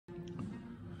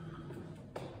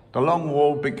The long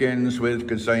wall begins with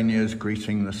gazanias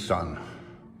greeting the sun,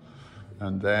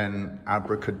 and then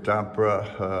abracadabra,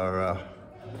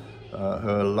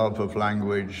 her love of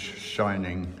language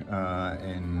shining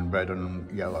in red and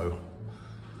yellow.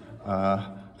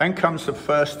 Then comes the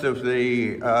first of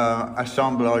the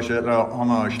assemblage,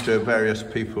 homage to various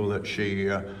people that she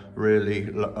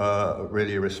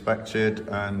really respected,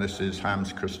 and this is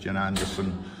Hans Christian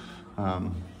Andersen.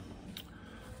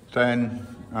 Then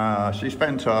she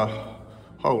spent her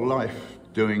whole life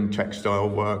doing textile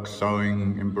work,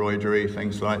 sewing, embroidery,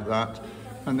 things like that.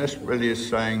 And this really is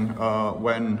saying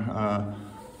when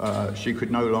she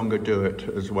could no longer do it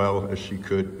as well as she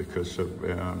could because of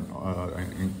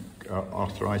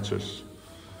arthritis.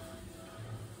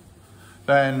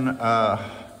 Then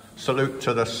Salute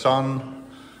to the Sun,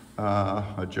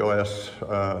 a joyous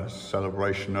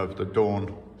celebration of the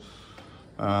dawn.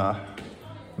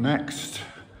 Next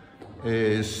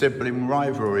is Sibling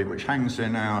Rivalry, which hangs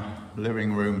in our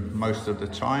living room most of the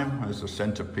time as a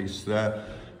centerpiece there,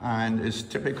 and is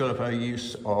typical of her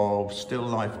use of still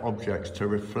life objects to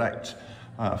reflect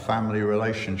family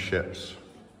relationships.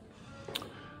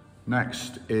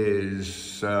 Next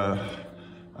is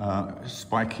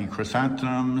Spiky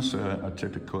Chrysanthemums, a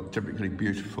typically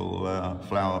beautiful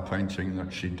flower painting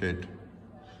that she did.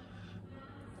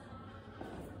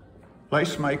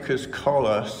 Lacemaker's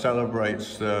Collar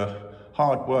celebrates the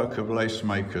hard work of lace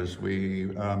makers. We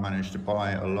managed to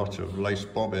buy a lot of lace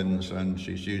bobbins, and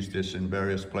she's used this in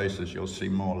various places. You'll see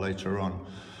more later on.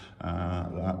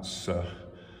 That's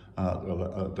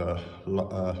the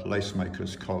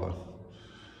Lacemaker's Collar.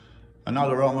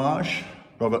 Another homage,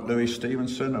 Robert Louis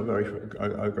Stevenson,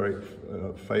 a great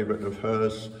favourite of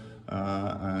hers,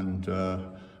 and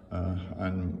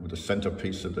the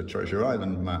centrepiece of the Treasure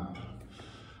Island map.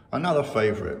 Another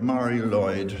favourite, Marie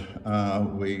Lloyd.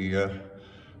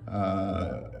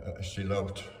 She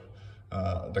loved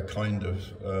the kind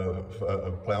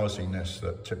of blousiness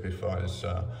that typifies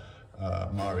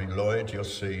Marie Lloyd. You'll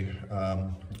see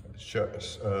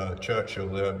Churchill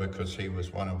there because he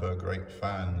was one of her great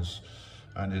fans,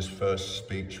 and his first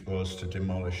speech was to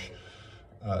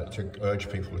urge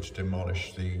people to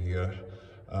demolish the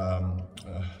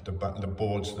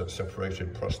boards that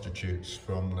separated prostitutes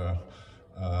from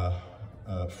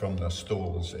the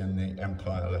stalls in the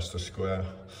Empire, Leicester Square.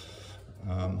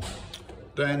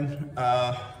 Then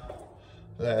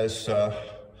there's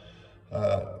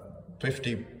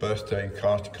 50 birthday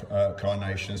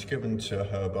carnations given to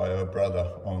her by her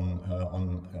brother on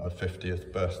her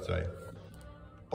 50th birthday.